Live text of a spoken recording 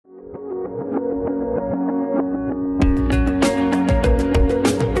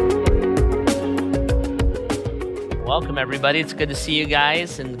welcome everybody. It's good to see you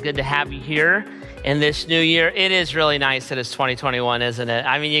guys and good to have you here in this new year. It is really nice that it's 2021, isn't it?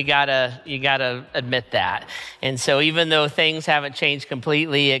 I mean, you gotta admit that. And so even though things haven't changed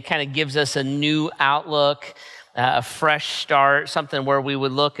completely, it kind of gives us a new outlook, a fresh start, something where we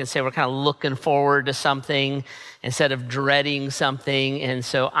would look and say we're kind of looking forward to something instead of dreading something. And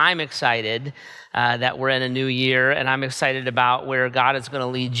so I'm excited that we're in a new year, and I'm excited about where God is going to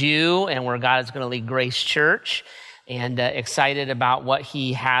lead you and where God is going to lead Grace Church, and excited about what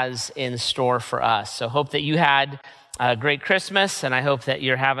he has in store for us. So hope that you had a great Christmas, and I hope that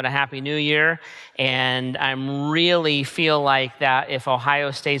you're having a happy new year. And I really feel like that if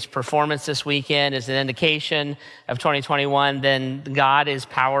Ohio State's performance this weekend is an indication of 2021, then God is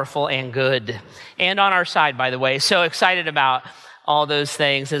powerful and good. And on our side, by the way. So excited about all those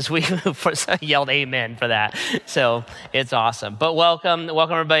things as we move forward. So yelled amen for that. So it's awesome. But welcome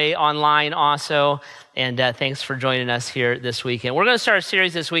everybody online also. And thanks for joining us here this weekend. We're going to start a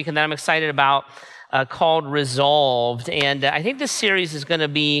series this weekend that I'm excited about called Resolved. And I think this series is going to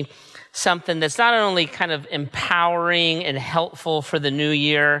be something that's not only kind of empowering and helpful for the new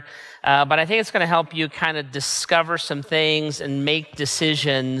year, but I think it's going to help you kind of discover some things and make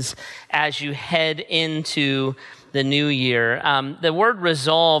decisions as you head into the new year. The word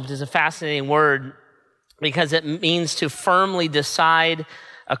resolved is a fascinating word because it means to firmly decide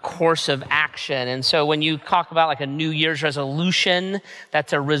a course of action. And so when you talk about like a New Year's resolution,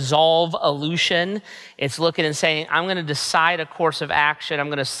 that's a resolve-olution. It's looking and saying, I'm going to decide a course of action. I'm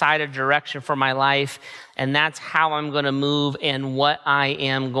going to decide a direction for my life. And that's how I'm going to move and what I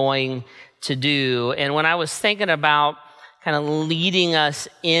am going to do. And when I was thinking about kind of leading us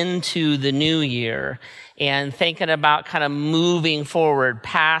into the new year and thinking about kind of moving forward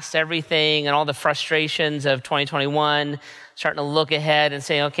past everything and all the frustrations of 2021, starting to look ahead and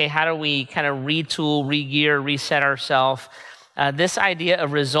say, okay, how do we kind of retool, re-gear, reset ourselves? This idea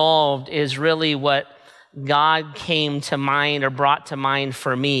of resolved is really what God came to mind or brought to mind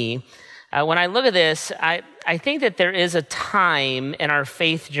for me. When I look at this, I think that there is a time in our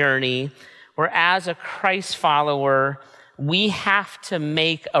faith journey where as a Christ follower, we have to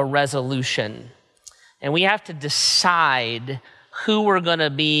make a resolution. And we have to decide who we're going to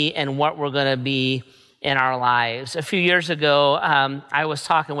be and what we're going to be in our lives. A few years ago, I was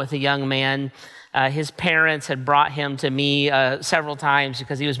talking with a young man. His parents had brought him to me several times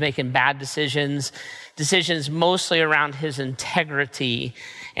because he was making bad decisions mostly around his integrity.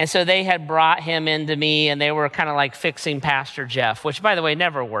 And so they had brought him into me, and they were kind of like fixing Pastor Jeff, which, by the way,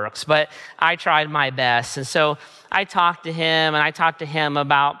 never works, but I tried my best. And so I talked to him, and I talked to him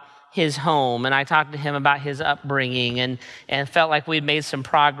about his home, and I talked to him about his upbringing, and felt like we'd made some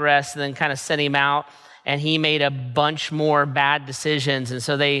progress, and then kind of sent him out, and he made a bunch more bad decisions, and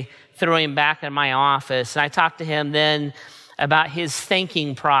so they threw him back in my office. And I talked to him then about his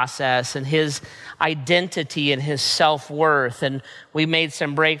thinking process and his identity and his self-worth, and we made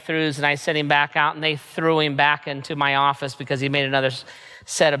some breakthroughs, and I sent him back out, and they threw him back into my office because he made another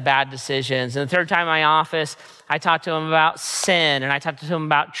set of bad decisions. And the third time in my office, I talked to him about sin, and I talked to him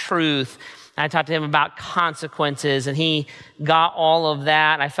about truth, and I talked to him about consequences, and he got all of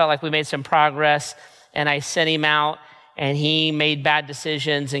that, and I felt like we made some progress, and I sent him out, and he made bad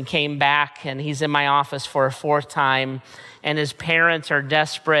decisions and came back, and he's in my office for a fourth time, and his parents are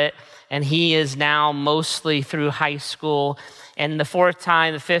desperate, and he is now mostly through high school. And the fifth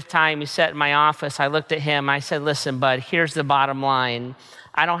time he sat in my office, I looked at him, I said, listen, bud, here's the bottom line.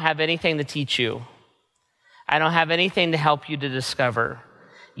 I don't have anything to teach you. I don't have anything to help you to discover.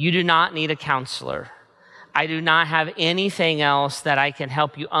 You do not need a counselor. I do not have anything else that I can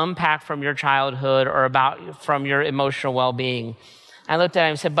help you unpack from your childhood or from your emotional well-being. I looked at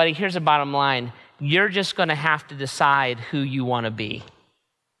him and said, buddy, here's the bottom line. You're just going to have to decide who you want to be.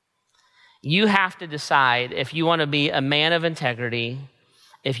 You have to decide if you want to be a man of integrity,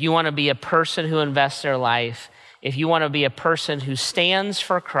 if you want to be a person who invests their life, if you want to be a person who stands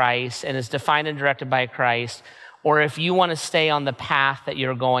for Christ and is defined and directed by Christ, or if you want to stay on the path that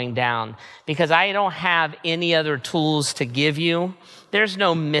you're going down. Because I don't have any other tools to give you. There's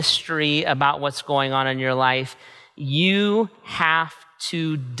no mystery about what's going on in your life. You have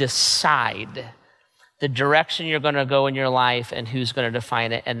to decide the direction you're going to go in your life and who's going to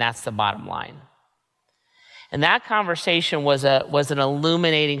define it, and that's the bottom line. And that conversation was an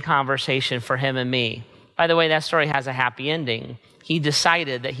illuminating conversation for him and me. By the way, that story has a happy ending. He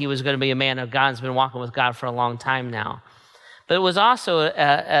decided that he was going to be a man of God and has been walking with God for a long time now. But it was also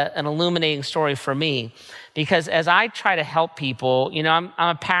an illuminating story for me because as I try to help people, you know, I'm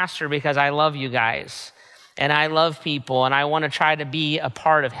a pastor because I love you guys and I love people and I want to try to be a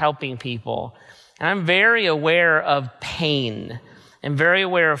part of helping people. And I'm very aware of pain and very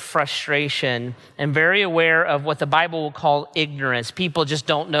aware of frustration and very aware of what the Bible will call ignorance. People just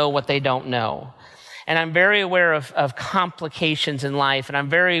don't know what they don't know. And I'm very aware of complications in life, and I'm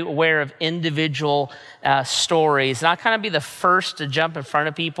very aware of individual stories. And I'll kind of be the first to jump in front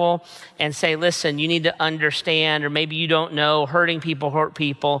of people and say, listen, you need to understand, or maybe you don't know, hurting people hurt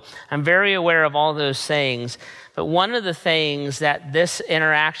people. I'm very aware of all those things. But one of the things that this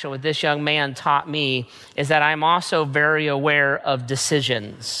interaction with this young man taught me is that I'm also very aware of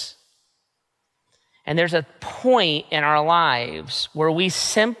decisions. And there's a point in our lives where we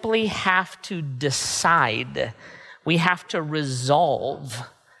simply have to decide, we have to resolve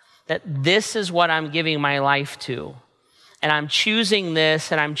that this is what I'm giving my life to. And I'm choosing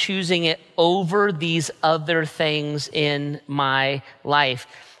this, and I'm choosing it over these other things in my life.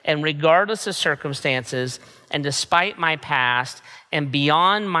 And regardless of circumstances, and despite my past, and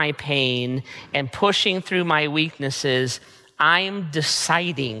beyond my pain, and pushing through my weaknesses, I'm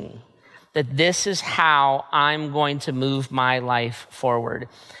deciding that this is how I'm going to move my life forward.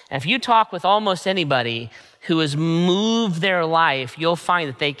 And if you talk with almost anybody who has moved their life, you'll find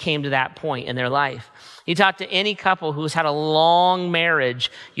that they came to that point in their life. You talk to any couple who's had a long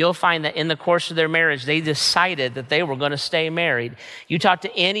marriage, you'll find that in the course of their marriage, they decided that they were going to stay married. You talk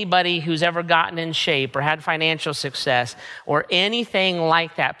to anybody who's ever gotten in shape or had financial success or anything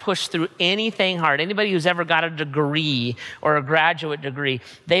like that, pushed through anything hard, anybody who's ever got a degree or a graduate degree,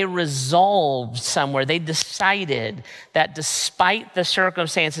 they resolved somewhere. They decided that despite the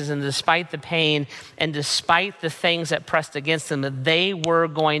circumstances and despite the pain and despite the things that pressed against them, that they were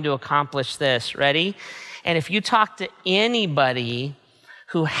going to accomplish this. Ready? And if you talk to anybody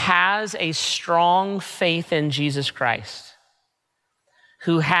who has a strong faith in Jesus Christ,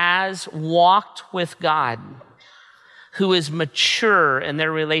 who has walked with God, who is mature in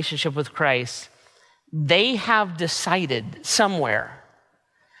their relationship with Christ, they have decided somewhere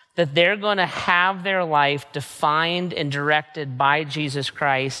that they're going to have their life defined and directed by Jesus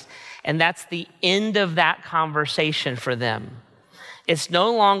Christ, and that's the end of that conversation for them. It's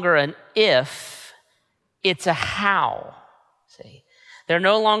no longer an if, it's a how. See, they're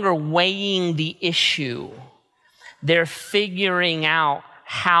no longer weighing the issue. They're figuring out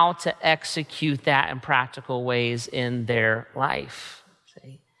how to execute that in practical ways in their life.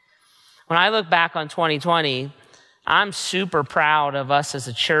 See, when I look back on 2020, I'm super proud of us as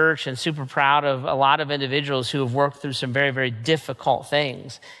a church and super proud of a lot of individuals who have worked through some very, very difficult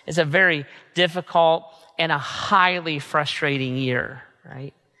things. It's a very difficult and a highly frustrating year,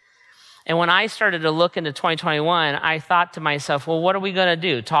 right? And when I started to look into 2021, I thought to myself, well, what are we going to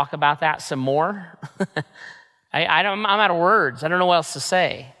do? Talk about that some more? I'm out of words. I don't know what else to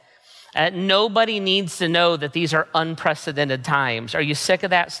say. Nobody needs to know that these are unprecedented times. Are you sick of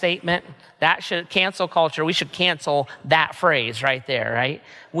that statement? That should cancel culture. We should cancel that phrase right there, right?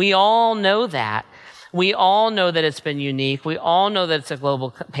 We all know that. We all know that it's been unique. We all know that it's a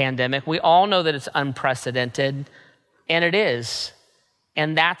global pandemic. We all know that it's unprecedented, and it is.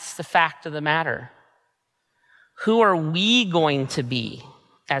 And that's the fact of the matter. Who are we going to be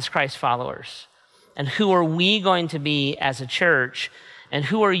as Christ followers? And who are we going to be as a church? And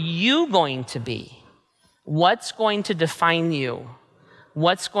who are you going to be? What's going to define you?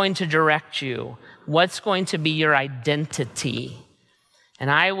 What's going to direct you? What's going to be your identity? And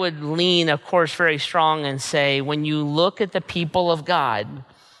I would lean, of course, very strong and say, when you look at the people of God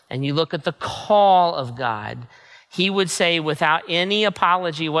and you look at the call of God, he would say without any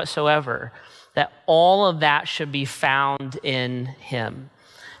apology whatsoever that all of that should be found in him.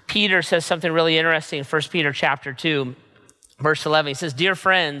 Peter says something really interesting in 1 Peter chapter 2, verse 11. He says, "Dear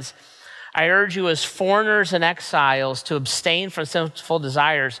friends, I urge you as foreigners and exiles to abstain from sinful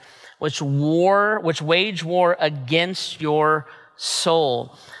desires which wage war against your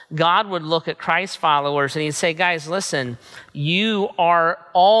soul." God would look at Christ followers and he'd say, guys, listen, you are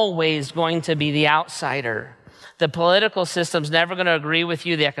always going to be the outsider. The political system's never going to agree with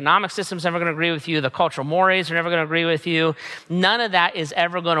you. The economic system's never going to agree with you. The cultural mores are never going to agree with you. None of that is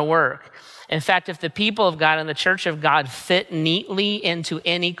ever going to work. In fact, if the people of God and the church of God fit neatly into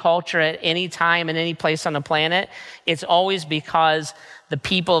any culture at any time and any place on the planet, it's always because the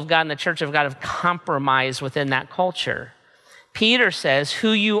people of God and the church of God have compromised within that culture. Peter says who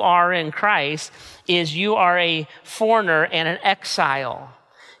you are in Christ is you are a foreigner and an exile.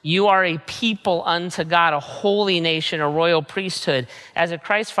 You are a people unto God, a holy nation, a royal priesthood. As a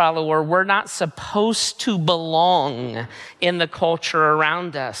Christ follower, we're not supposed to belong in the culture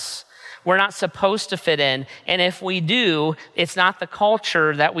around us. We're not supposed to fit in. And if we do, it's not the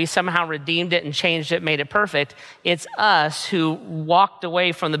culture that we somehow redeemed it and changed it, made it perfect. It's us who walked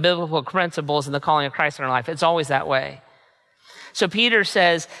away from the biblical principles and the calling of Christ in our life. It's always that way. So Peter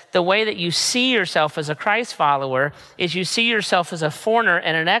says the way that you see yourself as a Christ follower is you see yourself as a foreigner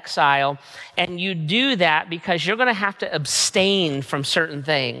and an exile, and you do that because you're going to have to abstain from certain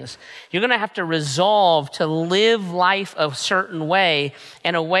things. You're going to have to resolve to live life a certain way,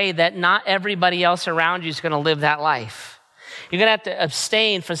 in a way that not everybody else around you is going to live that life. You're going to have to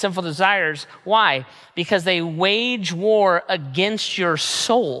abstain from sinful desires. Why? Because they wage war against your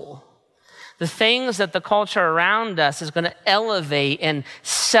soul. The things that the culture around us is going to elevate and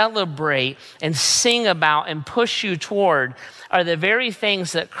celebrate and sing about and push you toward are the very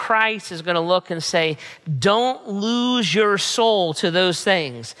things that Christ is going to look and say, don't lose your soul to those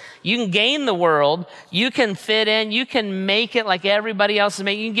things. You can gain the world, you can fit in, you can make it like everybody else is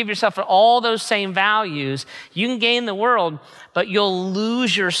making. You can give yourself all those same values. You can gain the world, but you'll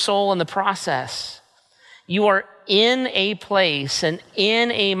lose your soul in the process. You are in a place and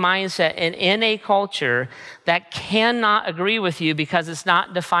in a mindset and in a culture that cannot agree with you because it's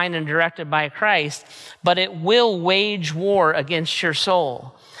not defined and directed by Christ, but it will wage war against your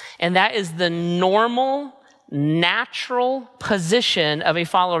soul. And that is the normal, natural position of a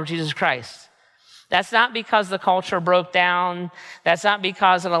follower of Jesus Christ. That's not because the culture broke down. That's not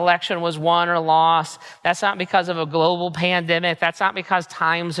because an election was won or lost. That's not because of a global pandemic. That's not because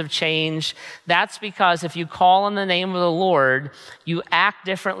times have changed. That's because if you call on the name of the Lord, you act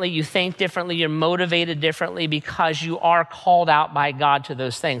differently, you think differently, you're motivated differently because you are called out by God to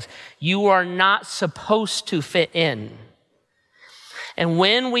those things. You are not supposed to fit in. And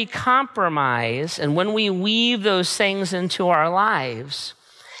when we compromise and when we weave those things into our lives,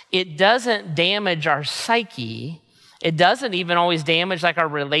 it doesn't damage our psyche. It doesn't even always damage like our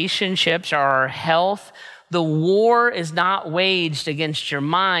relationships or our health. The war is not waged against your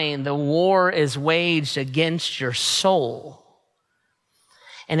mind. The war is waged against your soul.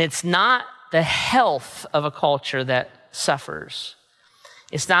 And it's not the health of a culture that suffers.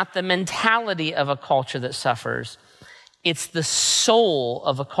 It's not the mentality of a culture that suffers. It's the soul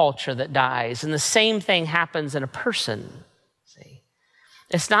of a culture that dies. And the same thing happens in a person.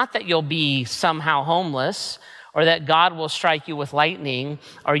 It's not that you'll be somehow homeless or that God will strike you with lightning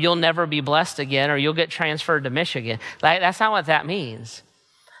or you'll never be blessed again or you'll get transferred to Michigan. That's not what that means.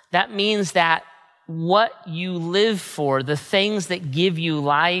 That means that what you live for, the things that give you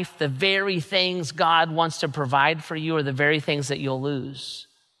life, the very things God wants to provide for you are the very things that you'll lose.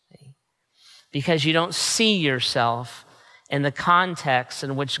 Because you don't see yourself in the context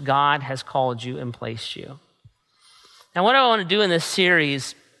in which God has called you and placed you. Now, what I want to do in this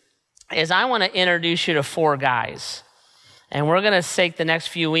series is I want to introduce you to 4 guys. And we're going to take the next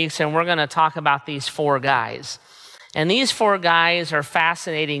few weeks and we're going to talk about these 4 guys. And these 4 guys are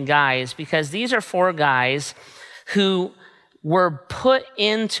fascinating guys because these are 4 guys who were put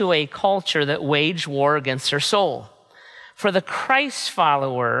into a culture that waged war against their soul. For the Christ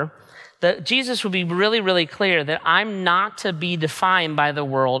follower, Jesus would be really, really clear that I'm not to be defined by the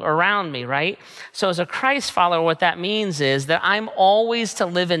world around me, right? So as a Christ follower, what that means is that I'm always to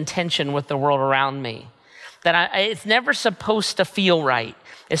live in tension with the world around me. That it's never supposed to feel right.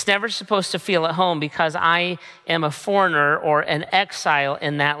 It's never supposed to feel at home because I am a foreigner or an exile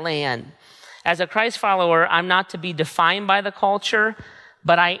in that land. As a Christ follower, I'm not to be defined by the culture,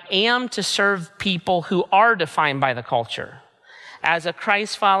 but I am to serve people who are defined by the culture. As a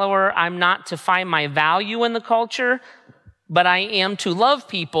Christ follower, I'm not to find my value in the culture, but I am to love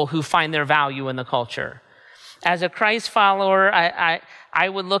people who find their value in the culture. As a Christ follower, I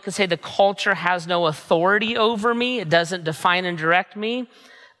would look and say the culture has no authority over me. It doesn't define and direct me,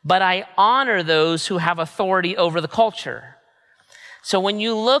 but I honor those who have authority over the culture. So when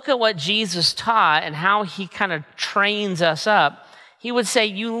you look at what Jesus taught and how he kind of trains us up, he would say,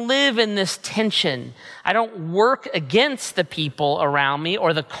 you live in this tension. I don't work against the people around me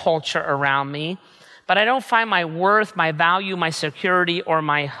or the culture around me, but I don't find my worth, my value, my security, or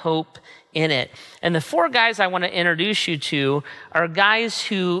my hope in it. And the 4 guys I want to introduce you to are guys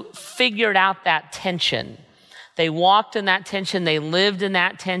who figured out that tension. They walked in that tension, they lived in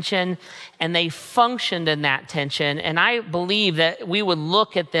that tension, and they functioned in that tension. And I believe that we would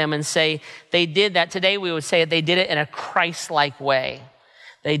look at them and say, they did that. Today we would say they did it in a Christ-like way.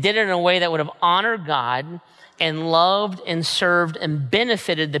 They did it in a way that would have honored God and loved and served and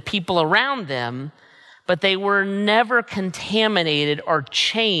benefited the people around them, but they were never contaminated or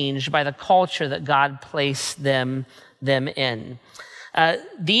changed by the culture that God placed them in.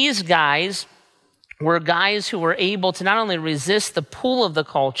 These guys were guys who were able to not only resist the pull of the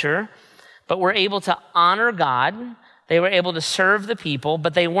culture, but were able to honor God. They were able to serve the people,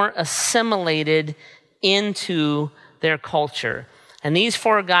 but they weren't assimilated into their culture. And these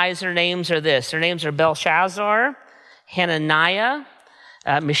 4 guys, their names are this. Their names are Belshazzar, Hananiah,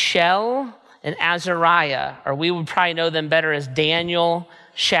 Mishael, and Azariah, or we would probably know them better as Daniel,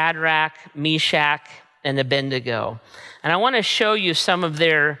 Shadrach, Meshach, and Abednego. And I want to show you some of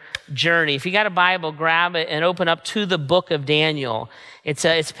their journey. If you got a Bible, grab it and open up to the book of Daniel.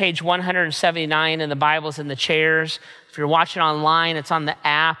 It's page 179 in the Bibles in the chairs. If you're watching online, it's on the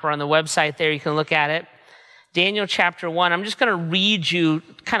app or on the website there. You can look at it. Daniel chapter 1. I'm just going to read you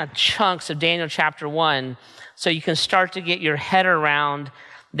kind of chunks of Daniel chapter 1 so you can start to get your head around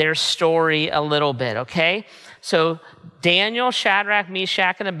their story a little bit, okay? So Daniel, Shadrach,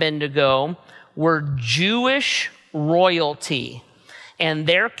 Meshach, and Abednego were Jewish royalty, and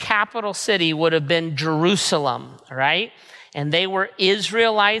their capital city would have been Jerusalem, right? And they were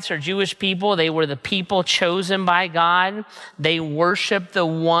Israelites or Jewish people. They were the people chosen by God. They worshiped the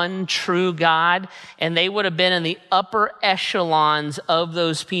one true God, and they would have been in the upper echelons of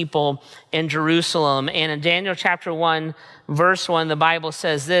those people in Jerusalem. And in Daniel chapter 1, verse 1, the Bible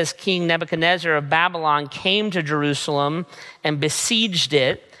says this: King Nebuchadnezzar of Babylon came to Jerusalem and besieged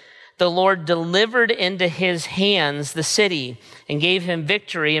it. The Lord delivered into his hands the city and gave him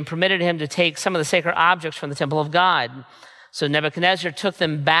victory and permitted him to take some of the sacred objects from the temple of God. So Nebuchadnezzar took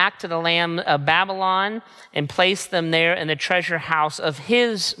them back to the land of Babylon and placed them there in the treasure house of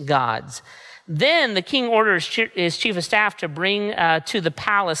his gods. Then the king orders his chief of staff to bring to the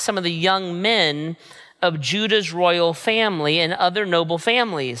palace some of the young men of Judah's royal family and other noble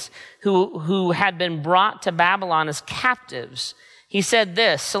families who had been brought to Babylon as captives. He said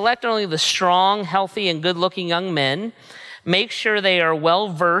this: select only the strong, healthy, and good-looking young men. Make sure they are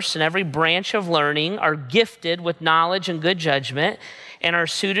well-versed in every branch of learning, are gifted with knowledge and good judgment, and are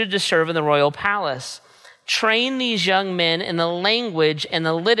suited to serve in the royal palace. Train these young men in the language and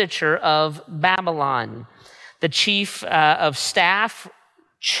the literature of Babylon. The chief of staff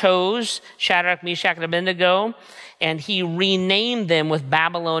chose Shadrach, Meshach, and Abednego, and he renamed them with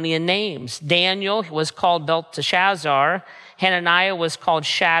Babylonian names. Daniel was called Belteshazzar, Hananiah was called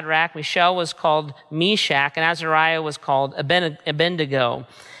Shadrach, Mishael was called Meshach, and Azariah was called Abednego.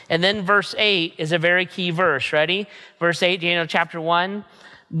 And then verse 8 is a very key verse. Ready? Verse 8, Daniel chapter 1.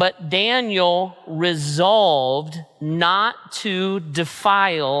 But Daniel resolved not to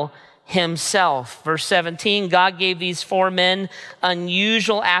defile himself. Verse 17, God gave these 4 men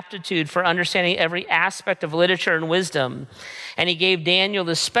unusual aptitude for understanding every aspect of literature and wisdom. And he gave Daniel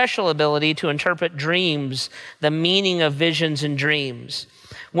the special ability to interpret dreams, the meaning of visions and dreams.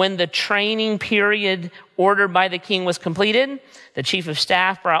 When the training period ordered by the king was completed, the chief of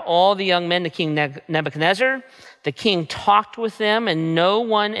staff brought all the young men to King Nebuchadnezzar. The king talked with them, and no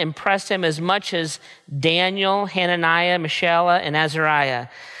one impressed him as much as Daniel, Hananiah, Mishael, and Azariah.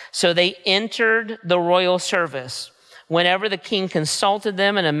 So they entered the royal service. Whenever the king consulted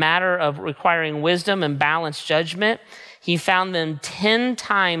them in a matter of requiring wisdom and balanced judgment, he found them 10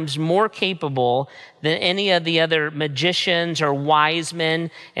 times more capable than any of the other magicians or wise men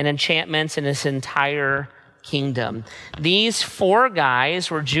and enchantments in his entire kingdom. These 4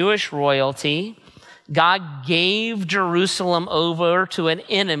 guys were Jewish royalty. God gave Jerusalem over to an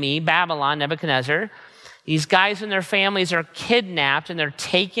enemy, Babylon, Nebuchadnezzar. These guys and their families are kidnapped and they're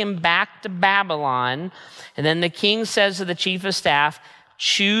taken back to Babylon. And then the king says to the chief of staff,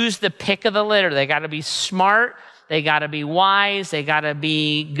 choose the pick of the litter. They got to be smart. They got to be wise. They got to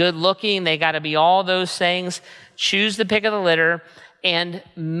be good looking. They got to be all those things. Choose the pick of the litter and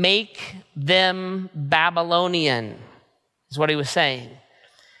make them Babylonian, is what he was saying.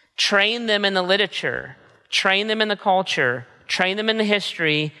 Train them in the literature. Train them in the culture. Train them in the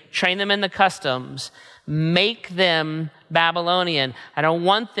history. Train them in the customs. Make them Babylonian. I don't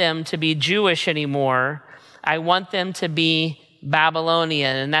want them to be Jewish anymore. I want them to be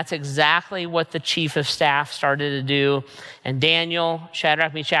Babylonian. And that's exactly what the chief of staff started to do. And Daniel,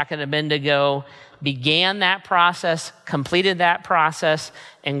 Shadrach, Meshach, and Abednego began that process, completed that process,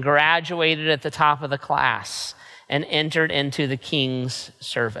 and graduated at the top of the class and entered into the king's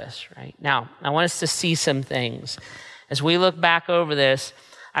service, right? Now, I want us to see some things. As we look back over this,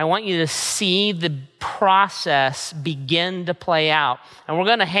 I want you to see the process begin to play out. And we're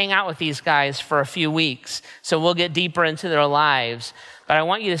going to hang out with these guys for a few weeks, so we'll get deeper into their lives. But I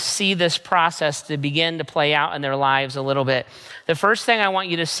want you to see this process to begin to play out in their lives a little bit. The first thing I want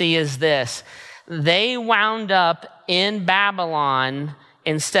you to see is this. They wound up in Babylon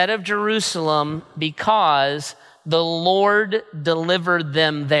instead of Jerusalem because the Lord delivered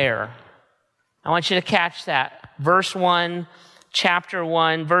them there. I want you to catch that. Verse 1, chapter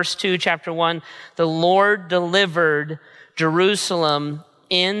 1, verse 2, chapter 1, the Lord delivered Jerusalem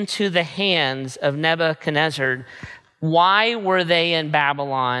into the hands of Nebuchadnezzar. Why were they in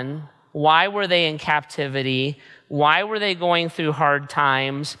Babylon? Why were they in captivity? Why were they going through hard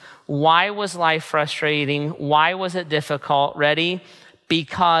times? Why was life frustrating? Why was it difficult? Ready?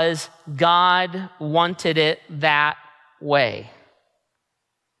 Because God wanted it that way.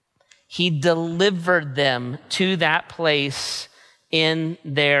 He delivered them to that place in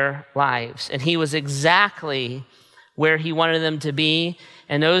their lives. And he was exactly where he wanted them to be.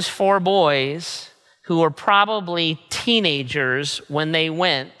 And those 4 boys, who were probably teenagers when they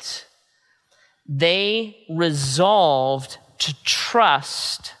went, they resolved to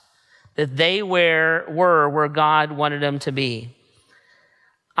trust that they were where God wanted them to be.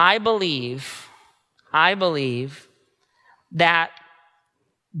 I believe that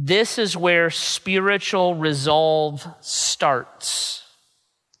this is where spiritual resolve starts.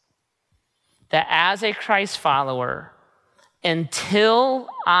 That as a Christ follower, until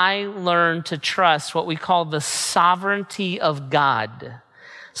I learn to trust what we call the sovereignty of God.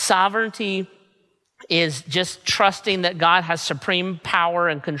 Sovereignty is just trusting that God has supreme power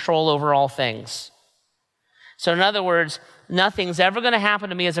and control over all things. So in other words, nothing's ever going to happen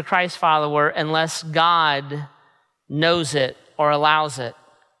to me as a Christ follower unless God knows it or allows it.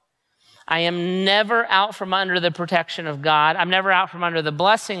 I am never out from under the protection of God. I'm never out from under the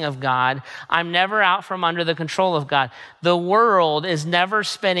blessing of God. I'm never out from under the control of God. The world is never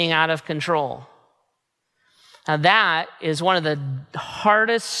spinning out of control. Now that is one of the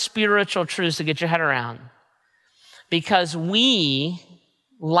hardest spiritual truths to get your head around, because we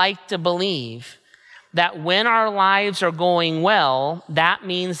like to believe that when our lives are going well, that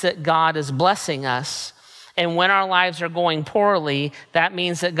means that God is blessing us. And when our lives are going poorly, that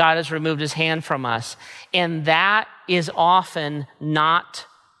means that God has removed his hand from us. And that is often not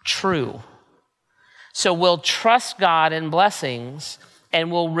true. So we'll trust God in blessings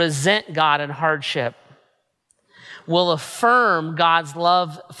and we'll resent God in hardship. We'll affirm God's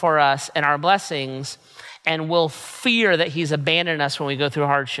love for us and our blessings, and we'll fear that he's abandoned us when we go through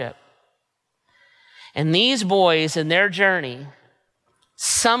hardship. And these boys in their journey,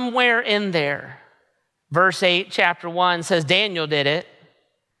 somewhere in there, verse 8, chapter 1 says Daniel did it.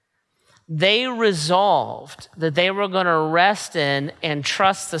 They resolved that they were going to rest in and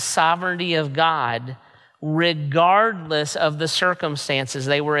trust the sovereignty of God regardless of the circumstances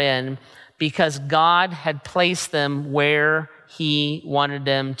they were in, because God had placed them where he wanted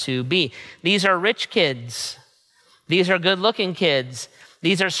them to be. These are rich kids. These are good-looking kids.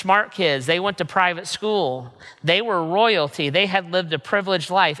 These are smart kids. They went to private school. They were royalty. They had lived a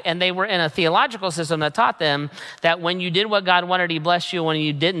privileged life, and they were in a theological system that taught them that when you did what God wanted, he blessed you. When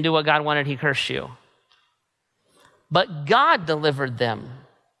you didn't do what God wanted, he cursed you. But God delivered them.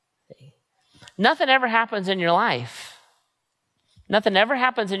 Nothing ever happens in your life. Nothing ever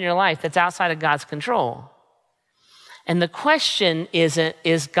happens in your life that's outside of God's control. And the question isn't,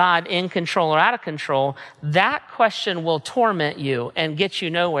 is God in control or out of control? That question will torment you and get you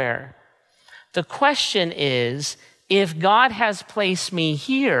nowhere. The question is, if God has placed me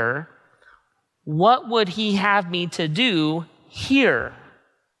here, what would he have me to do here?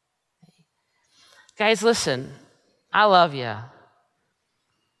 Guys, listen, I love you.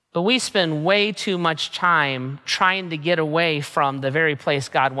 But we spend way too much time trying to get away from the very place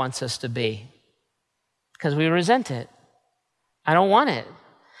God wants us to be because we resent it. I don't want it.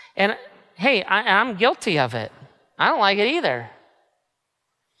 And hey, I'm guilty of it. I don't like it either.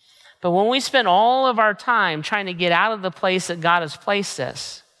 But when we spend all of our time trying to get out of the place that God has placed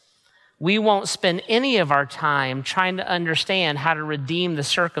us, we won't spend any of our time trying to understand how to redeem the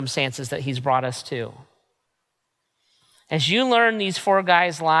circumstances that he's brought us to. As you learn these 4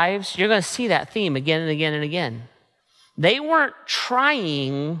 guys' lives, you're going to see that theme again and again and again. They weren't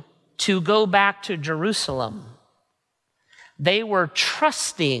trying to go back to Jerusalem. They were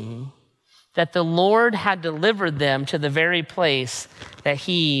trusting that the Lord had delivered them to the very place that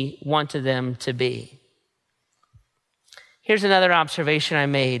he wanted them to be. Here's another observation I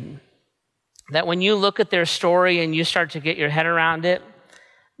made, that when you look at their story and you start to get your head around it,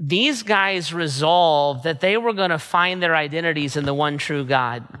 these guys resolved that they were going to find their identities in the one true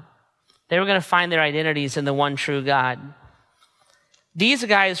God. They were going to find their identities in the one true God. These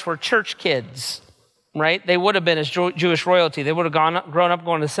guys were church kids, right? They would have been as Jewish royalty. They would have grown up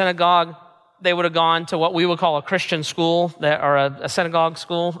going to synagogue. they would have gone to what we would call a Christian school or a synagogue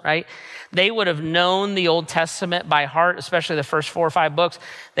school, right? They would have known the Old Testament by heart, especially the first 4 or 5 books.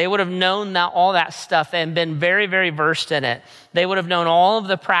 They would have known all that stuff and been very, very versed in it. They would have known all of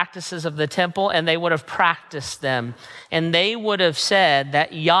the practices of the temple, and they would have practiced them. And they would have said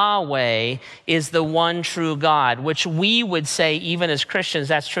that Yahweh is the one true God, which we would say, even as Christians,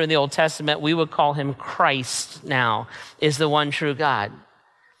 that's true in the Old Testament. We would call him Christ now, is the one true God.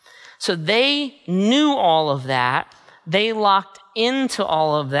 So they knew all of that. They locked into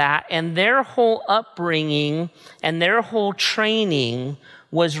all of that, and their whole upbringing and their whole training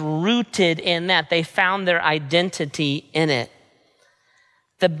was rooted in that. They found their identity in it.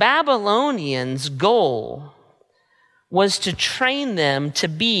 The Babylonians' goal was to train them to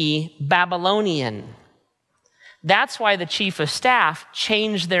be Babylonian. That's why the chief of staff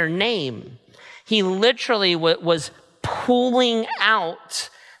changed their name. He literally was pulling out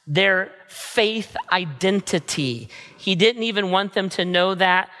their faith identity. He didn't even want them to know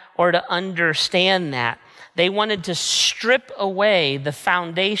that or to understand that. They wanted to strip away the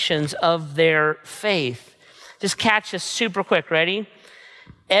foundations of their faith. Just catch this super quick. Ready?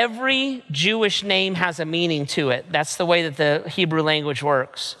 Every Jewish name has a meaning to it. That's the way that the Hebrew language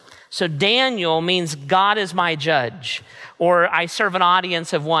works. So Daniel means God is my judge, or I serve an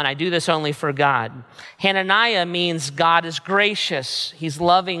audience of one. I do this only for God. Hananiah means God is gracious. He's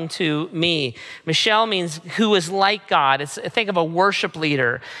loving to me. Michelle means who is like God. Think of a worship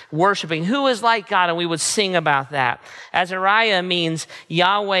leader worshiping who is like God, and we would sing about that. Azariah means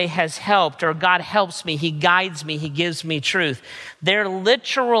Yahweh has helped, or God helps me. He guides me. He gives me truth. Their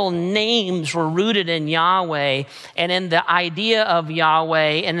literal names were rooted in Yahweh and in the idea of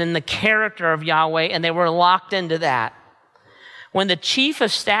Yahweh and in the character of Yahweh, and they were locked into that. When the chief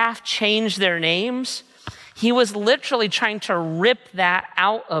of staff changed their names, he was literally trying to rip that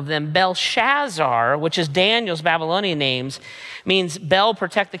out of them. Belshazzar, which is Daniel's Babylonian names, means Bel,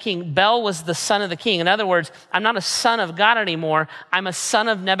 protect the king. Bel was the son of the king. In other words, I'm not a son of God anymore. I'm a son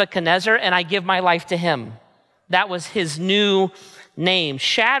of Nebuchadnezzar, and I give my life to him. That was his new name.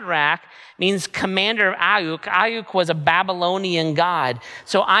 Shadrach means commander of Ayuk. Ayuk was a Babylonian god.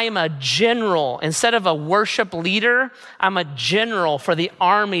 So I am a general. Instead of a worship leader, I'm a general for the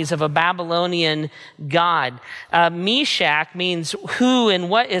armies of a Babylonian god. Meshach means who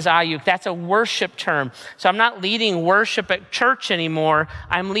and what is Ayuk. That's a worship term. So I'm not leading worship at church anymore.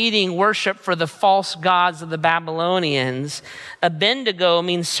 I'm leading worship for the false gods of the Babylonians. Abednego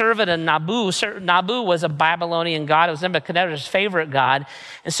means servant of Nabu. Nabu was a Babylonian god. It was Nebuchadnezzar's favorite god.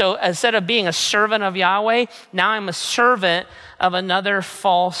 And so instead of being a servant of Yahweh, now I'm a servant of another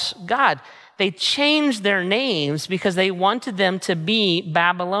false god. They changed their names because they wanted them to be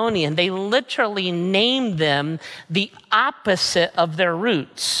Babylonian. They literally named them the opposite of their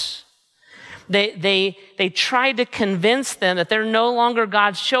roots. They tried to convince them that they're no longer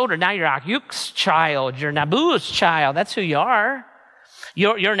God's children. Now you're Ayuk's child, you're Nabu's child. That's who you are.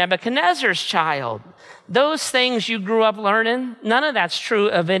 You're Nebuchadnezzar's child. Those things you grew up learning, none of that's true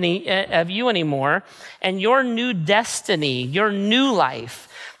of you anymore. And your new destiny, your new life,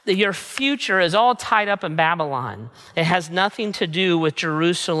 your future is all tied up in Babylon. It has nothing to do with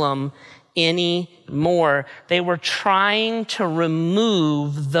Jerusalem anymore. They were trying to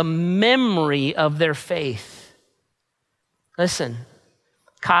remove the memory of their faith. Listen,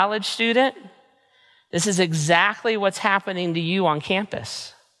 college student, this is exactly what's happening to you on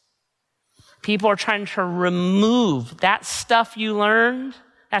campus. People are trying to remove that stuff you learned.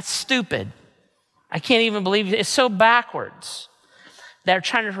 That's stupid. I can't even believe it. It's so backwards. They're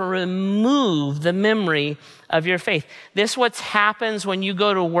trying to remove the memory of your faith. This what happens when you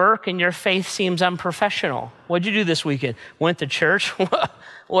go to work and your faith seems unprofessional. What'd you do this weekend? Went to church?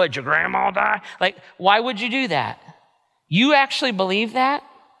 What, did your grandma die? Like, why would you do that? You actually believe that?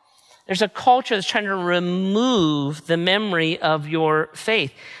 There's a culture that's trying to remove the memory of your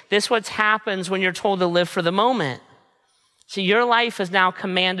faith. This what happens when you're told to live for the moment. See, your life is now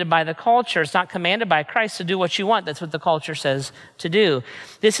commanded by the culture. It's not commanded by Christ to do what you want. That's what the culture says to do.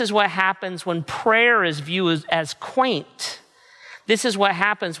 This is what happens when prayer is viewed as quaint. This is what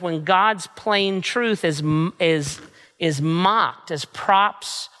happens when God's plain truth is mocked as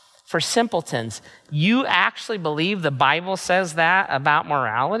props for simpletons. You actually believe the Bible says that about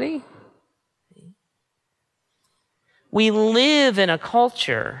morality? We live in a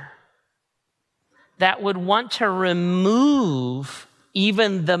culture that would want to remove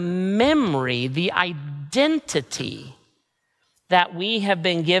even the memory, the identity that we have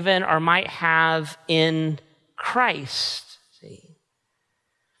been given or might have in Christ. See?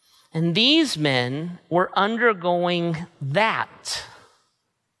 And these men were undergoing that.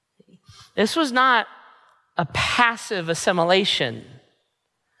 This was not a passive assimilation.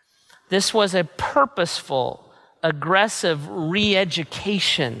 This was a purposeful, aggressive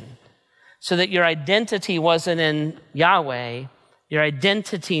re-education so that your identity wasn't in Yahweh, your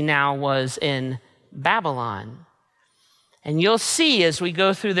identity now was in Babylon. And you'll see as we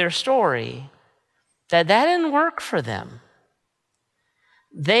go through their story that didn't work for them.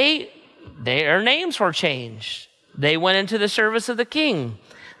 Their names were changed. They went into the service of the king.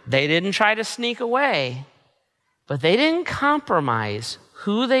 They didn't try to sneak away, but they didn't compromise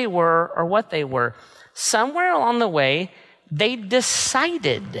who they were or what they were. Somewhere along the way, they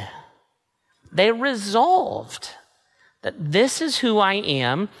decided, they resolved that this is who I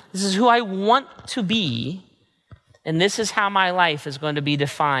am, this is who I want to be, and this is how my life is going to be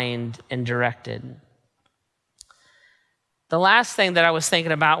defined and directed. The last thing that I was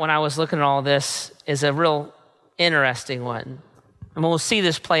thinking about when I was looking at all this is a real interesting one. And we'll see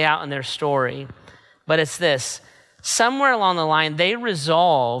this play out in their story. But it's this. Somewhere along the line, they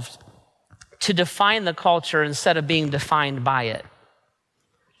resolved to define the culture instead of being defined by it.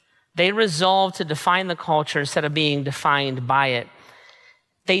 They resolved to define the culture instead of being defined by it.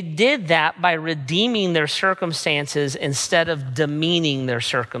 They did that by redeeming their circumstances instead of demeaning their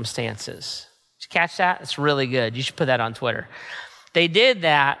circumstances. Did you catch that? It's really good. You should put that on Twitter. They did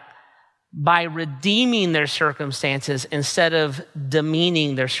that by redeeming their circumstances instead of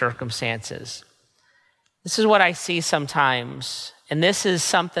demeaning their circumstances. This is what I see sometimes, and this is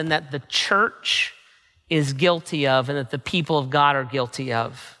something that the church is guilty of and that the people of God are guilty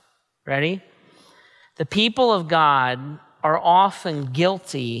of. Ready? The people of God are often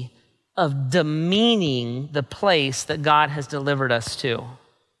guilty of demeaning the place that God has delivered us to.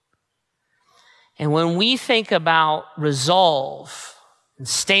 And when we think about resolve and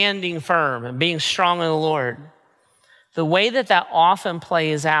standing firm and being strong in the Lord, the way that often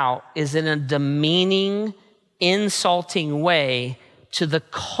plays out is in a demeaning, insulting way to the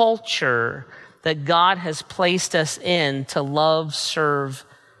culture that God has placed us in to love, serve,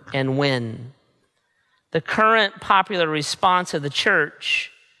 and win. The current popular response of the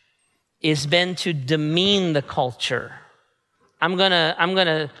church has been to demean the culture.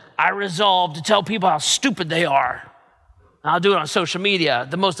 I resolve to tell people how stupid they are. I'll do it on social media,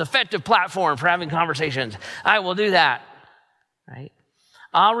 the most effective platform for having conversations. I will do that, right?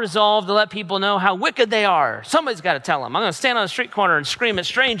 I'll resolve to let people know how wicked they are. Somebody's got to tell them. I'm going to stand on the street corner and scream at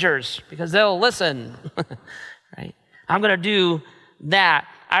strangers because they'll listen, right? I'm going to do that.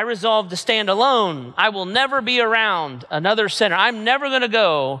 I resolve to stand alone. I will never be around another sinner. I'm never going to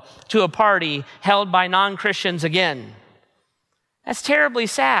go to a party held by non-Christians again. That's terribly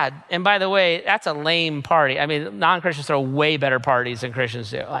sad. And by the way, that's a lame party. I mean, non-Christians throw way better parties than Christians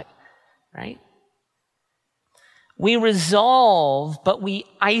do, right? We resolve, but we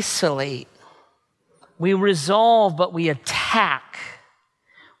isolate. We resolve, but we attack.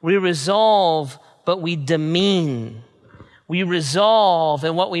 We resolve, but we demean. We resolve,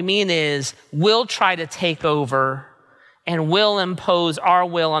 and what we mean is we'll try to take over and we'll impose our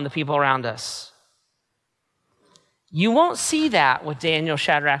will on the people around us. You won't see that with Daniel,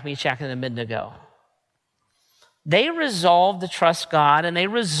 Shadrach, Meshach, and Abednego. They resolved to trust God, and they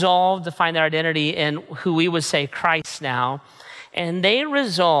resolved to find their identity in who we would say Christ now. And they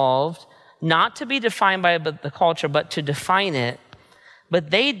resolved not to be defined by the culture, but to define it.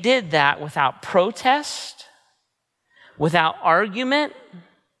 But they did that without protest, without argument,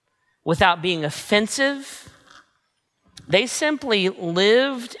 without being offensive. They simply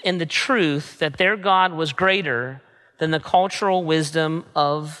lived in the truth that their God was greater than the cultural wisdom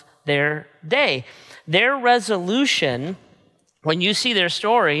of their day. Their resolution, when you see their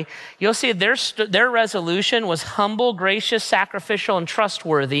story, you'll see their resolution was humble, gracious, sacrificial, and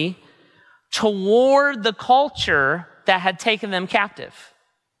trustworthy toward the culture that had taken them captive.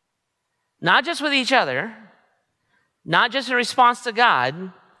 Not just with each other, not just in response to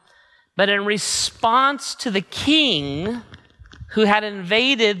God, but in response to the king who had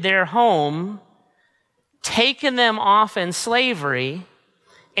invaded their home, taken them off in slavery,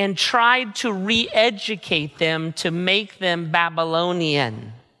 and tried to re-educate them to make them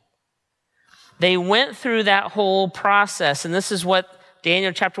Babylonian. They went through that whole process, and this is what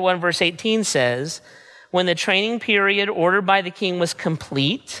Daniel chapter 1, verse 18 says. When the training period ordered by the king was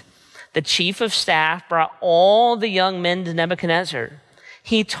complete, the chief of staff brought all the young men to Nebuchadnezzar.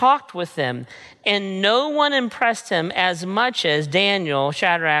 He talked with them, and no one impressed him as much as Daniel,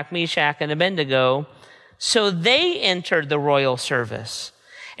 Shadrach, Meshach, and Abednego. So they entered the royal service.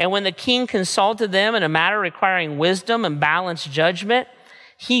 And when the king consulted them in a matter requiring wisdom and balanced judgment,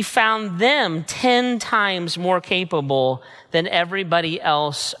 he found them 10 times more capable than everybody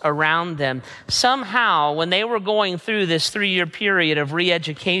else around them. Somehow, when they were going through this 3-year period of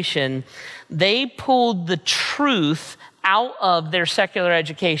re-education, they pulled the truth out of their secular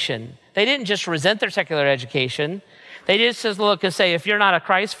education. They didn't just resent their secular education. They just look and say, if you're not a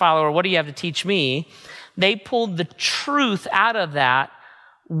Christ follower, what do you have to teach me? They pulled the truth out of that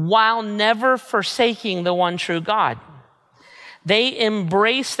while never forsaking the one true God. They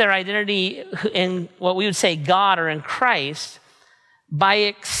embraced their identity in what we would say God or in Christ by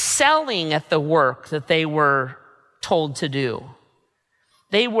excelling at the work that they were told to do.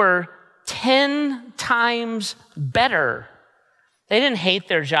 They were 10 times better. They didn't hate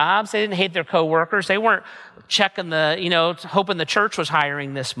their jobs. They didn't hate their coworkers. They weren't checking hoping the church was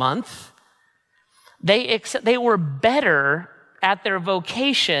hiring this month. They were better at their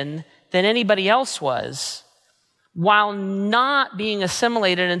vocation than anybody else was, while not being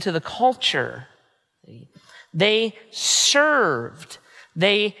assimilated into the culture. They served.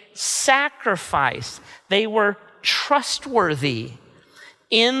 They sacrificed. They were trustworthy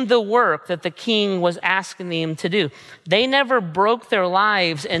in the work that the king was asking them to do. They never broke their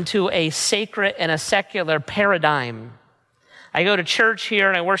lives into a sacred and a secular paradigm. I go to church here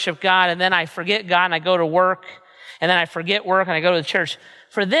and I worship God, and then I forget God and I go to work, and then I forget work and I go to the church.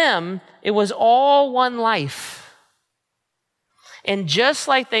 For them, it was all one life. And just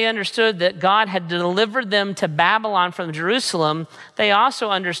like they understood that God had delivered them to Babylon from Jerusalem, they also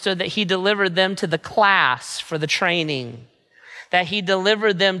understood that he delivered them to the class for the training, that he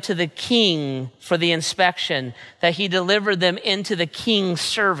delivered them to the king for the inspection, that he delivered them into the king's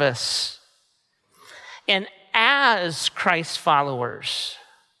service. And as Christ followers,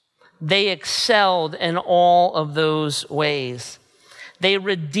 they excelled in all of those ways. They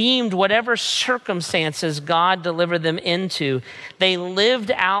redeemed whatever circumstances God delivered them into. They lived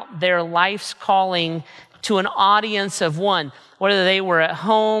out their life's calling to an audience of one. Whether they were at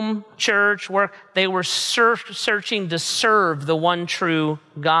home, church, work, they were searching to serve the one true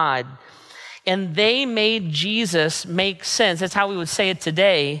God. And they made Jesus make sense. That's how we would say it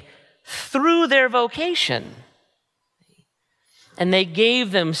today, through their vocation. And they gave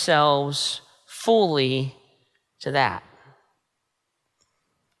themselves fully to that.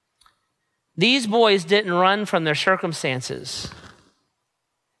 These boys didn't run from their circumstances.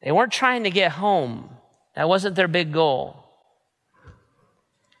 They weren't trying to get home. That wasn't their big goal.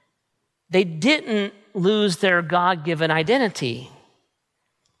 They didn't lose their God-given identity.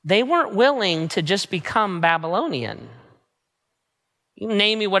 They weren't willing to just become Babylonian. You can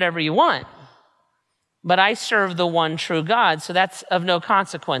name me whatever you want, but I serve the one true God, so that's of no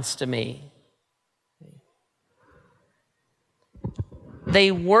consequence to me.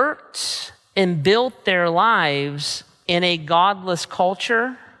 They worked and built their lives in a godless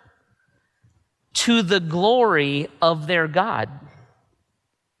culture to the glory of their God.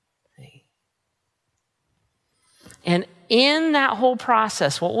 And in that whole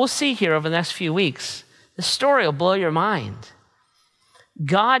process, what we'll see here over the next few weeks, the story will blow your mind.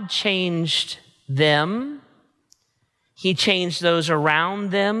 God changed them. He changed those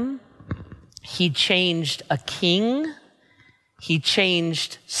around them. He changed a king. He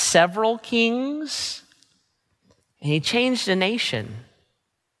changed several kings, and he changed a nation.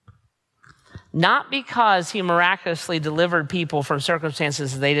 Not because he miraculously delivered people from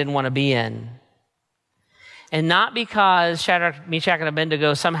circumstances they didn't want to be in, and not because Shadrach, Meshach, and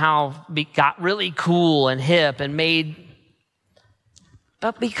Abednego somehow got really cool and hip and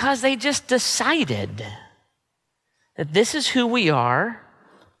but because they just decided that this is who we are,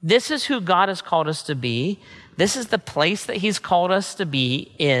 this is who God has called us to be, this is the place that he's called us to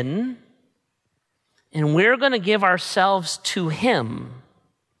be in, and we're going to give ourselves to him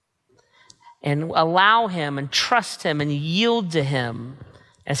and allow him and trust him and yield to him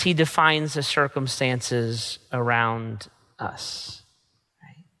as he defines the circumstances around us.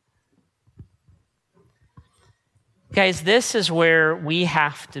 Right? Guys, this is where we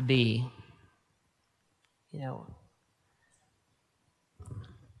have to be.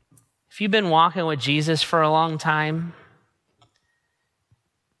 If you've been walking with Jesus for a long time,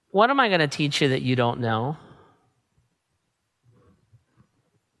 what am I going to teach you that you don't know?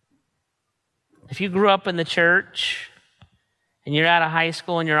 If you grew up in the church and you're out of high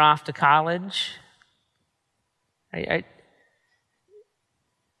school and you're off to college,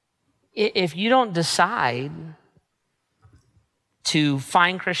 if you don't decide to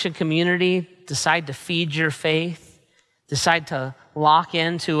find Christian community, decide to feed your faith, decide to lock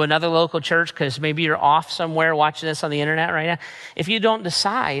into another local church because maybe you're off somewhere watching this on the internet right now. If you don't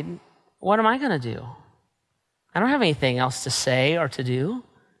decide, what am I going to do? I don't have anything else to say or to do.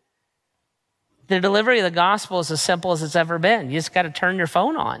 The delivery of the gospel is as simple as it's ever been. You just got to turn your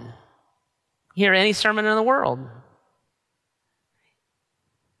phone on. Hear any sermon in the world.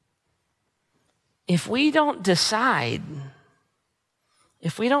 If we don't decide,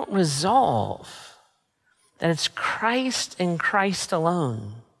 if we don't resolve that it's Christ and Christ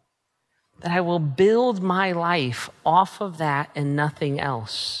alone, that I will build my life off of that and nothing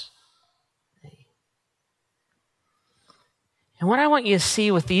else. And what I want you to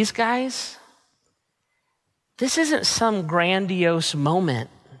see with these guys, this isn't some grandiose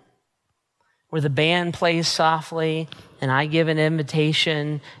moment where the band plays softly and I give an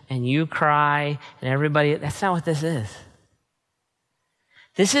invitation and you cry and everybody, that's not what this is.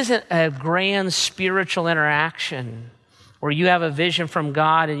 This isn't a grand spiritual interaction where you have a vision from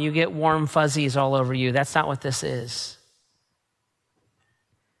God and you get warm fuzzies all over you. That's not what this is.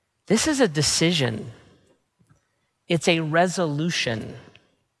 This is a decision. It's a resolution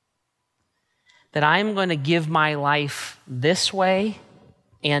that I'm going to give my life this way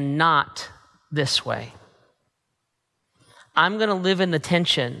and not this way. I'm going to live in the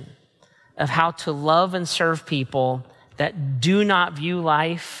tension of how to love and serve people that do not view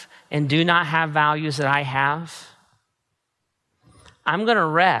life and do not have values that I have. I'm going to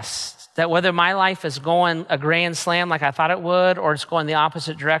rest that whether my life is going a grand slam like I thought it would, or it's going the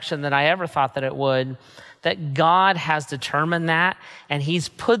opposite direction than I ever thought that it would, that God has determined that, and he's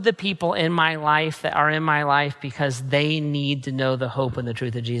put the people in my life that are in my life because they need to know the hope and the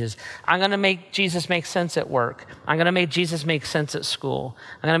truth of Jesus. I'm going to make Jesus make sense at work. I'm going to make Jesus make sense at school.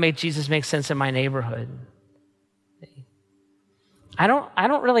 I'm going to make Jesus make sense in my neighborhood. I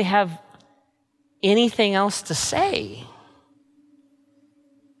don't really have anything else to say.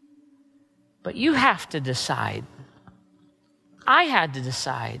 But you have to decide. I had to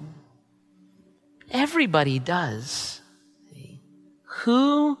decide. Everybody does.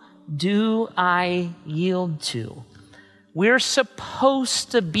 Who do I yield to? We're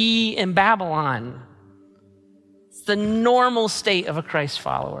supposed to be in Babylon. It's the normal state of a Christ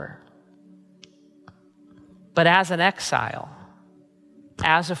follower. But as an exile,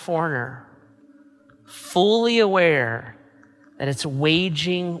 as a foreigner, fully aware that it's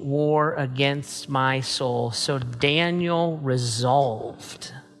waging war against my soul. So Daniel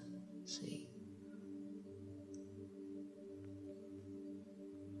resolved. See?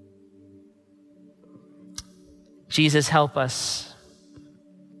 Jesus, help us.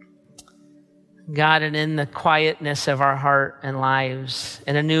 God, and in the quietness of our heart and lives,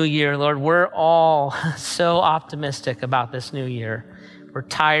 in a new year, Lord, we're all so optimistic about this new year. We're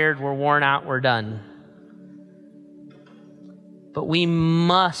tired, we're worn out, we're done. But we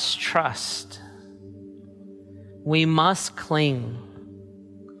must trust. We must cling.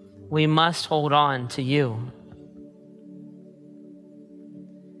 We must hold on to you.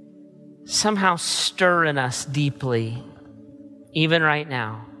 Somehow stir in us deeply, even right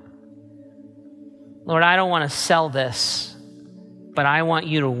now. Lord, I don't want to sell this, but I want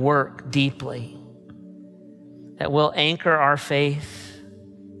you to work deeply. That we'll anchor our faith,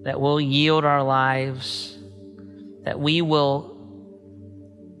 that we'll yield our lives, that we will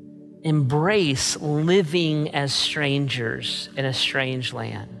embrace living as strangers in a strange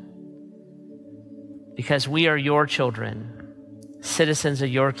land. Because we are your children, citizens of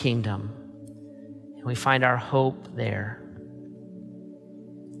your kingdom, and we find our hope there.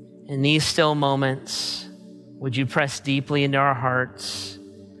 In these still moments, would you press deeply into our hearts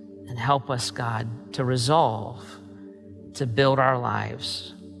and help us, God, to resolve to build our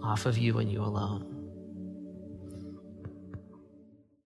lives off of you and you alone.